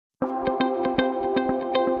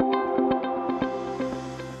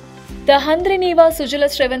The handri-neeva Sujala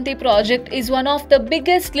Sravanthi project is one of the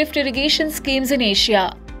biggest lift irrigation schemes in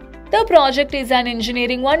Asia. The project is an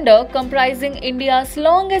engineering wonder comprising India's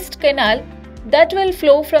longest canal that will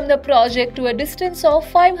flow from the project to a distance of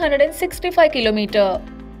 565 km.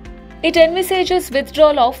 It envisages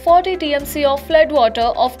withdrawal of 40 TMC of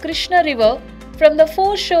floodwater of Krishna River from the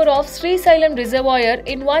foreshore of Srisailam reservoir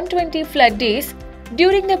in 120 flood days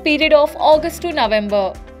during the period of August to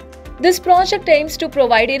November. This project aims to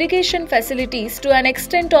provide irrigation facilities to an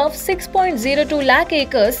extent of 6.02 lakh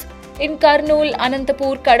acres in Kurnool,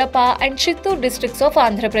 Anantapur, Cuddapah and Chittoor districts of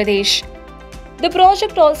Andhra Pradesh. The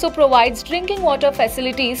project also provides drinking water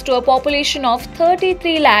facilities to a population of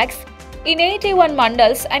 33 lakhs in 81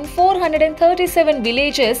 mandals and 437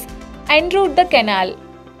 villages en route the canal.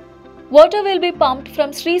 Water will be pumped from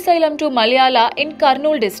Srisailam to Malayala in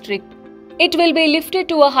Kurnool district. It will be lifted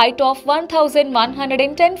to a height of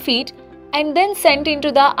 1110 feet and then sent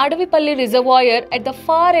into the Adavipalli reservoir at the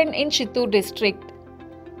far end in Chittoor district.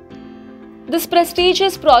 These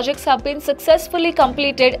prestigious projects have been successfully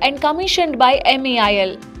completed and commissioned by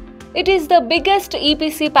MEIL. It is the biggest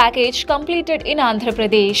EPC package completed in Andhra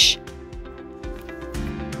Pradesh.